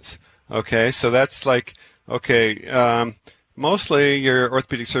replacements. Okay, so that's like, mostly your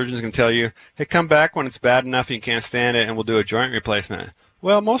orthopedic surgeon's going to tell you, hey, come back when it's bad enough and you can't stand it, and we'll do a joint replacement.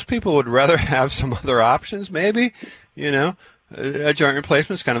 Well, most people would rather have some other options, maybe, A joint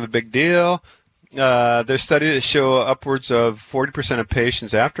replacement is kind of a big deal. There's studies that show upwards of 40% of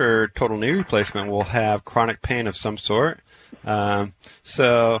patients after total knee replacement will have chronic pain of some sort.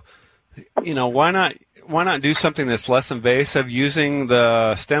 So, why not do something that's less invasive using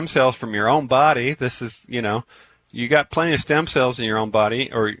the stem cells from your own body? This is, you got plenty of stem cells in your own body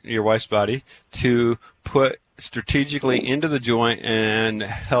or your wife's body to put strategically into the joint and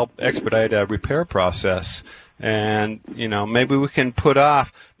help expedite a repair process. And, maybe we can put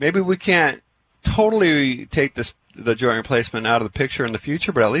off, maybe we can't totally take the joint replacement out of the picture in the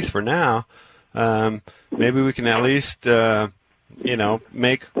future, but at least for now, maybe we can at least, make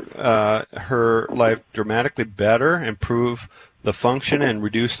her life dramatically better, improve the function, and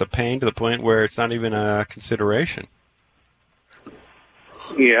reduce the pain to the point where it's not even a consideration.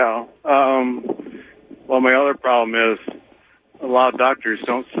 Yeah. Well, my other problem is a lot of doctors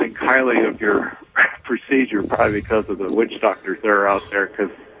don't think highly of your procedure, probably because of the witch doctors that are out there,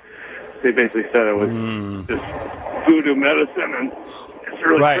 because they basically said it was just voodoo medicine, and it's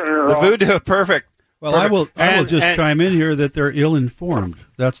really right. turning her The off. voodoo, perfect. Well, perfect. I will just chime in here that they're ill-informed.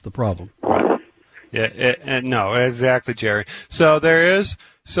 That's the problem. Right. Yeah. No, exactly, Jerry. So there's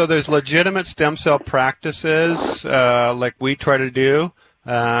legitimate stem cell practices like we try to do.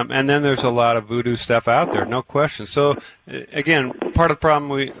 And then there's a lot of voodoo stuff out there, no question. So, again, part of the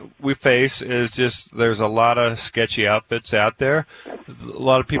problem we face is just there's a lot of sketchy outfits out there. A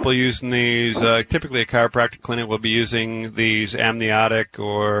lot of people using these, typically a chiropractic clinic will be using these amniotic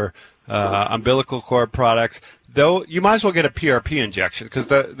or umbilical cord products. Though you might as well get a PRP injection because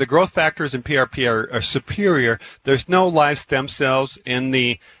the growth factors in PRP are superior. There's no live stem cells in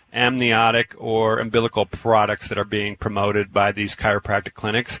the amniotic or umbilical products that are being promoted by these chiropractic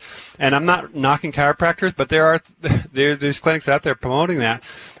clinics. And I'm not knocking chiropractors, but there's clinics out there promoting that.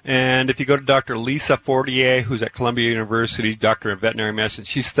 And if you go to Dr. Lisa Fortier, who's at Columbia University, doctor of veterinary medicine,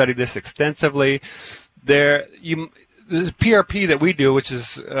 she studied this extensively. The PRP that we do, which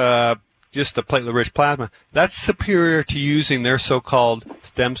is just the platelet-rich plasma, that's superior to using their so-called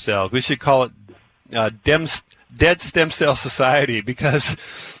stem cells. We should call it Dead Stem Cell Society, because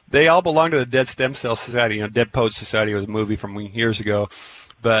they all belong to the Dead Stem Cell Society. Dead Poets Society was a movie from years ago,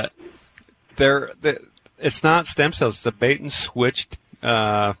 but it's not stem cells. It's a bait and switch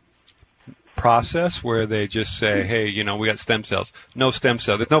process where they just say, hey, we got stem cells. No stem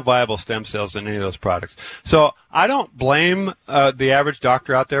cells. There's no viable stem cells in any of those products. So I don't blame the average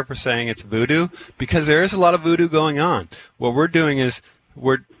doctor out there for saying it's voodoo, because there is a lot of voodoo going on. What we're doing is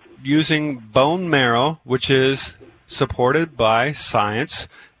we're using bone marrow, which is supported by science,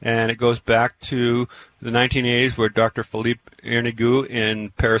 and it goes back to the 1980s where Dr. Philippe Ernigout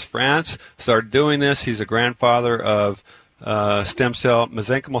in Paris, France, started doing this. He's a grandfather of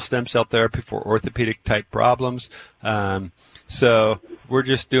mesenchymal stem cell therapy for orthopedic-type problems. So we're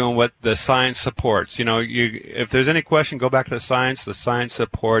just doing what the science supports. If there's any question, go back to the science. The science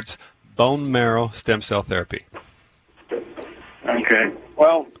supports bone marrow stem cell therapy. Okay.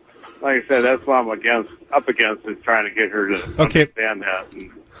 Well, like I said, that's what I'm up against is trying to get her to understand that. And,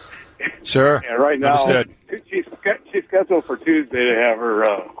 sure. Yeah, right now, understood. She's scheduled for Tuesday to have her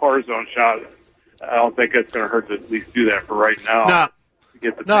cortisone shot. I don't think it's going to hurt to at least do that for right now.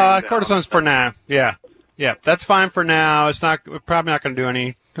 No, cortisone's for now. Yeah, that's fine for now. It's probably not going to do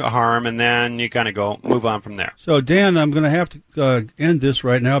any harm, and then you kind of move on from there. So, Dan, I'm going to have to end this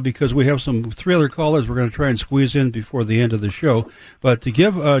right now because we have 3 other callers we're going to try and squeeze in before the end of the show. But to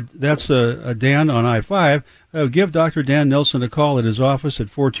give, that's Dan on I-5, give Dr. Dan Nelson a call at his office at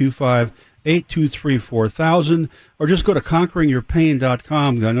 425-823-4000, or just go to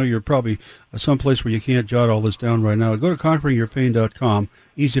conqueringyourpain.com. I know you're probably someplace where you can't jot all this down right now. Go to conqueringyourpain.com.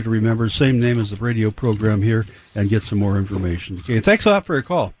 Easy to remember, same name as the radio program here, and get some more information. Okay, thanks a lot for your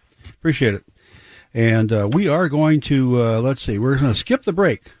call. Appreciate it. And we are going to, we're going to skip the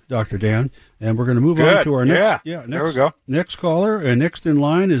break, Dr. Dan, and we're going to move on to our next. Yeah, there we go. Next caller, and next in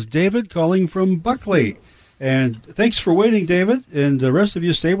line is David calling from Buckley. And thanks for waiting, David. And the rest of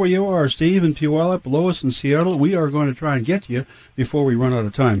you, stay where you are. Steve in Puyallup, Lois in Seattle. We are going to try and get you before we run out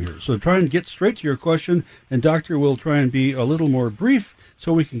of time here. So try and get straight to your question, and Doctor will try and be a little more brief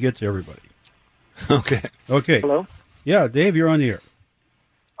so we can get to everybody. Okay. Hello? Yeah, Dave, you're on the air.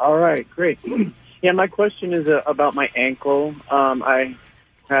 All right, great. Yeah, my question is about my ankle. I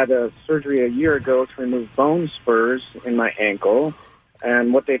had a surgery a year ago to remove bone spurs in my ankle.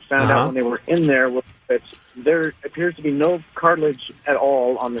 And what they found out when they were in there was that there appears to be no cartilage at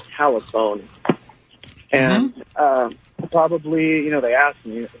all on the talus bone. And probably, they asked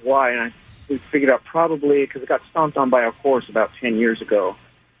me why, and we figured out probably because it got stomped on by a horse about 10 years ago.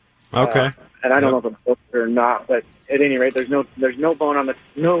 Okay. And I don't know if it's booked or not, but at any rate, there's no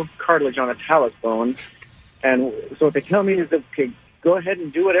no cartilage on the talus bone. And so what they tell me is that, okay, go ahead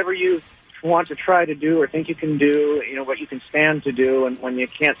and do whatever you want to try to do or think you can do, what you can stand to do, and when you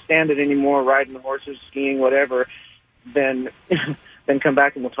can't stand it anymore, riding the horses, skiing, whatever, then come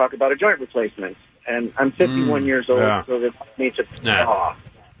back and we'll talk about a joint replacement. And I'm 51 years old, so that needs to off.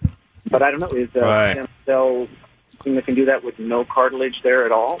 But I don't know, is stem cell something that can do that with no cartilage there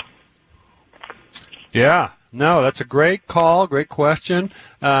at all? Yeah, No, that's a great call, great question.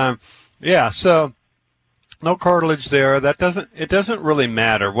 So no cartilage there. It doesn't really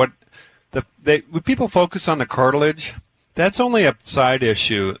matter. When people focus on the cartilage, that's only a side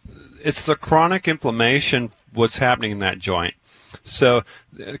issue. It's the chronic inflammation, what's happening in that joint. So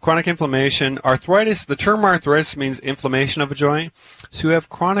chronic inflammation, arthritis, the term arthritis means inflammation of a joint. So you have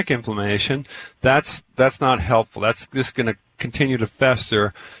chronic inflammation. That's not helpful. That's just going to continue to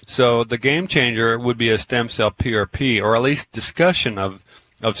fester. So the game changer would be a stem cell PRP, or at least discussion of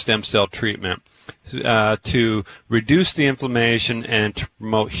stem cell treatment to reduce the inflammation and to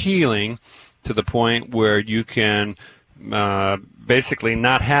promote healing to the point where you can basically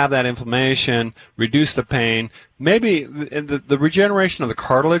not have that inflammation, reduce the pain. Maybe the regeneration of the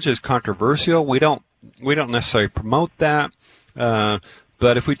cartilage is controversial. We don't necessarily promote that,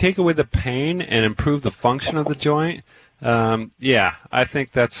 but if we take away the pain and improve the function of the joint, I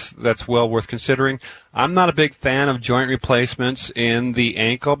think that's well worth considering. I'm not a big fan of joint replacements in the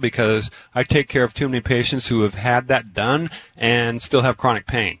ankle because I take care of too many patients who have had that done and still have chronic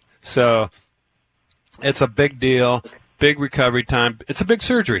pain. So it's a big deal, big recovery time. It's a big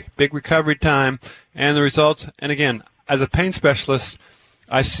surgery, big recovery time, and the results. And again, as a pain specialist,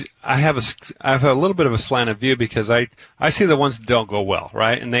 I have a little bit of a slanted view because I see the ones that don't go well,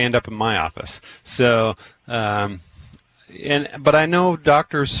 right, and they end up in my office. So. But I know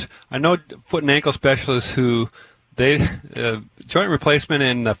doctors, I know foot and ankle specialists who joint replacement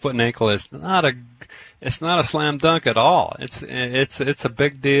in the foot and ankle is not a slam dunk at all. It's a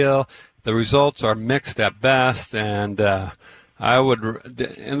big deal. The results are mixed at best, and the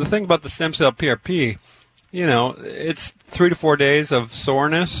thing about the stem cell PRP, it's 3 to 4 days of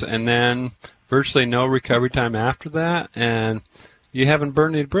soreness and then virtually no recovery time after that, and you haven't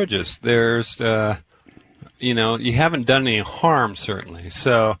burned any bridges. There's you haven't done any harm, certainly.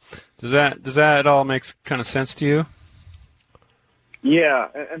 So does that all make kind of sense to you? Yeah,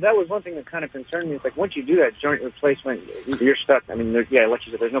 and that was one thing that kind of concerned me. It's like once you do that joint replacement, you're stuck. I mean, like you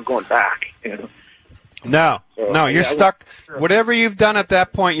said, there's no going back. No, you're stuck. Sure. Whatever you've done at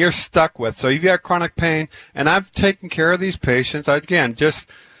that point, you're stuck with. So you've got chronic pain, and I've taken care of these patients. I've taken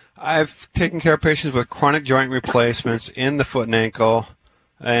care of patients with chronic joint replacements in the foot and ankle,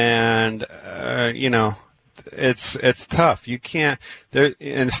 and it's tough. You can't.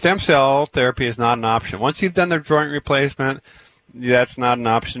 And stem cell therapy is not an option. Once you've done the joint replacement, that's not an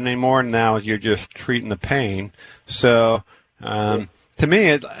option anymore. Now you're just treating the pain. So to me,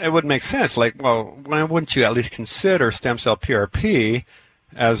 it would make sense. Like, well, why wouldn't you at least consider stem cell PRP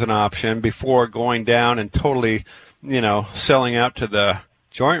as an option before going down and totally, selling out to the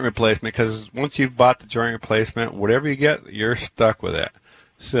joint replacement? Because once you've bought the joint replacement, whatever you get, you're stuck with it.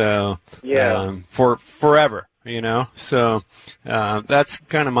 So for forever, So that's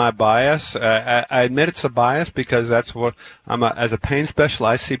kind of my bias. I admit it's a bias because that's what as a pain specialist,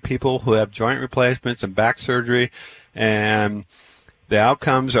 I see people who have joint replacements and back surgery, and the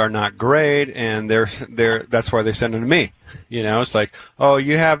outcomes are not great, and that's why they send them to me. It's like, oh,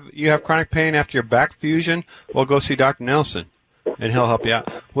 you have chronic pain after your back fusion? Well, go see Dr. Nelson, and he'll help you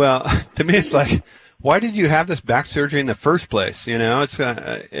out. Well, to me, it's like, why did you have this back surgery in the first place?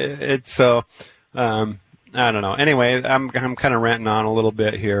 It's so. I don't know. Anyway, I'm kind of ranting on a little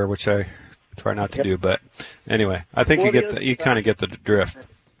bit here, which I try not to do. But anyway, I think you kind of get the drift.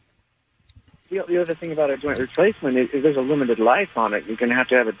 The other thing about a joint replacement is there's a limited life on it. You're going to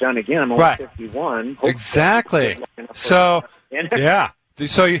have it done again. I'm only 51. Exactly. So yeah.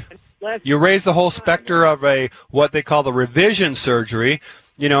 So you raise the whole specter of what they call the revision surgery.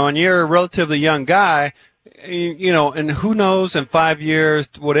 And you're a relatively young guy, and who knows, in 5 years,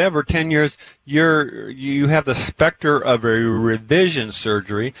 whatever, 10 years, you have the specter of a revision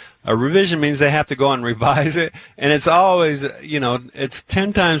surgery. A revision means they have to go and revise it, and it's always, it's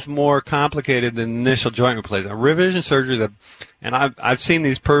 10 times more complicated than initial joint replacement. A revision surgery, and I've seen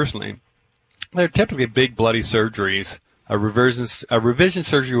these personally, they're typically big bloody surgeries. A revision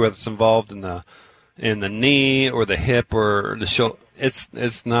surgery where it's involved in the knee or the hip or the shoulder.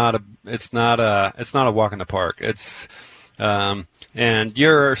 It's not a walk in the park. And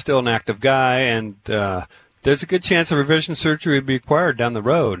you're still an active guy, and there's a good chance a revision surgery would be required down the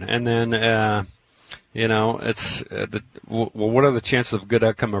road. And then, what are the chances of good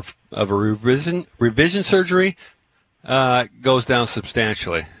outcome of a revision surgery? Goes down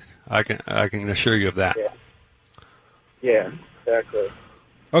substantially. I can assure you of that. Yeah, exactly.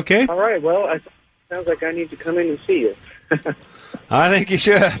 Okay. All right. Well, it sounds like I need to come in and see you. I think you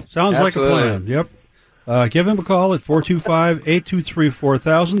should. Sounds like a plan. Yep. Give him a call at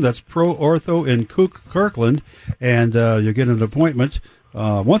 425-823-4000. That's Pro Ortho in Kirkland, and you'll get an appointment.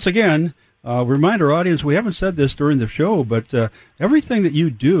 Once again, remind our audience, we haven't said this during the show, but everything that you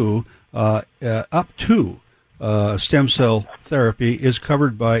do up to stem cell therapy is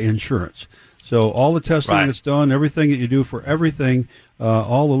covered by insurance. So all the testing that's done, everything that you do for everything,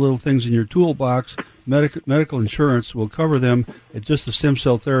 all the little things in your toolbox, medical insurance will cover them. It's just the stem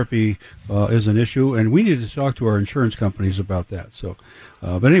cell therapy is an issue, and we need to talk to our insurance companies about that. So,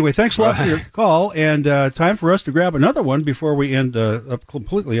 but anyway, thanks a lot for your call, and time for us to grab another one before we end up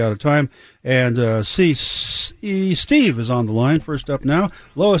completely out of time. And see, Steve is on the line first up now.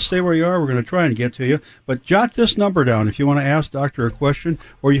 Lois, stay where you are. We're going to try and get to you, but jot this number down if you want to ask Doctor a question,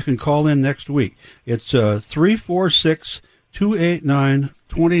 or you can call in next week. It's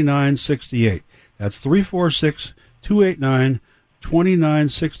 346-289-2968. That's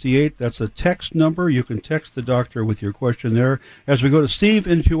 346-289-2968. That's a text number. You can text the doctor with your question there. As we go to Steve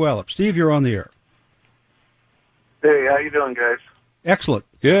in Puyallup. Steve, you're on the air. Hey, how you doing, guys? Excellent.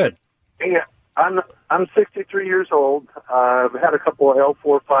 Good. Hey, I'm 63 years old. I've had a couple of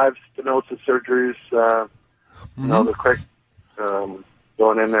L4-5 stenosis surgeries. You know, the quick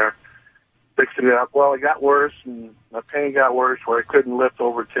going in there, fixing it up. Well, it got worse, and my pain got worse where I couldn't lift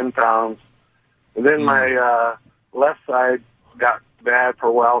over 10 pounds. And then my left side got bad for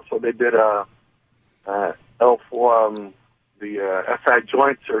a while, so they did a L4, the SI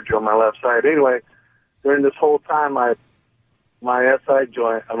joint surgery on my left side. Anyway, during this whole time, my SI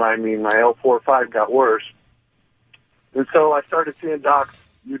joint, my L4-5 got worse. And so I started seeing docs,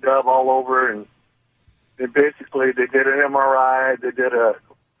 UW all over, and basically they did an MRI, they did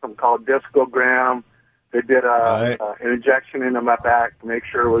something called discogram, they did an injection into my back to make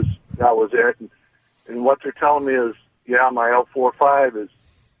sure that was it. And what they're telling me is, yeah, my L4-5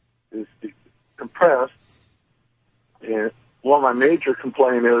 is compressed. And one of my major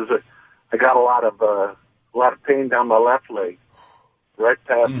complaints is that I got a lot of pain down my left leg, right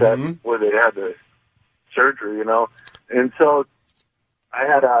past that where they had the surgery, you know. And so I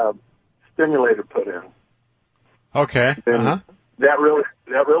had a stimulator put in. Okay. And that really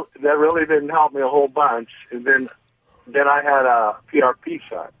didn't help me a whole bunch. And then I had a PRP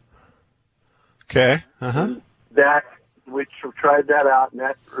shot. Okay. That we tried that out, and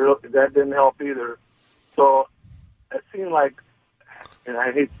that didn't help either. So it seemed like, and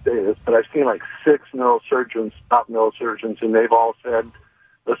I hate to say this, but I've seen like 6 neurosurgeons, top neurosurgeons, and they've all said,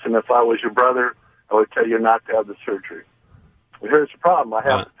 "Listen, if I was your brother, I would tell you not to have the surgery." Well, here's the problem: I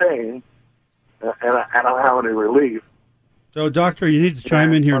have the pain, and I don't have any relief. So, doctor, you need to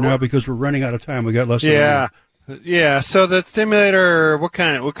chime in here now because we're running out of time. We got less than a minute. Yeah. So the stimulator, what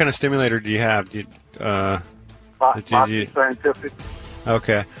kind of stimulator do you have? Scientific.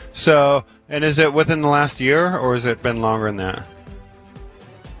 Okay. So, and is it within the last year, or has it been longer than that?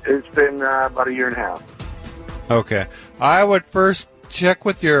 It's been about a year and a half. Okay. I would first check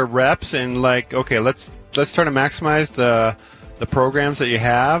with your reps and let's try to maximize the programs that you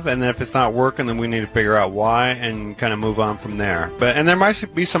have, and if it's not working, then we need to figure out why and kind of move on from there. And there might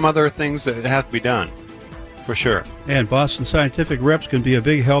be some other things that have to be done, for sure. And Boston Scientific reps can be a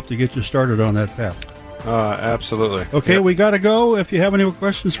big help to get you started on that path. Absolutely. Okay, we got to go. If you have any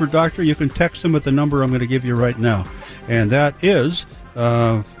questions for Doctor, you can text him at the number I'm going to give you right now, and that is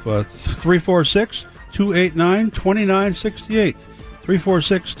 346-289-2968.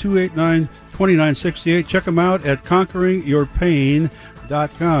 346-289-2968. Check them out at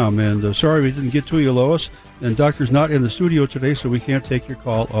conqueringyourpain.com. And sorry we didn't get to you, Lois. And Doctor's not in the studio today, so we can't take your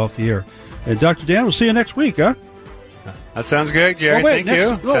call off the air. And Dr. Dan, we'll see you next week, huh? That sounds good, Jerry. Thank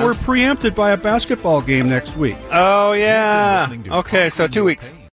you. We're preempted by a basketball game next week. Oh, yeah. Okay, so 2 weeks.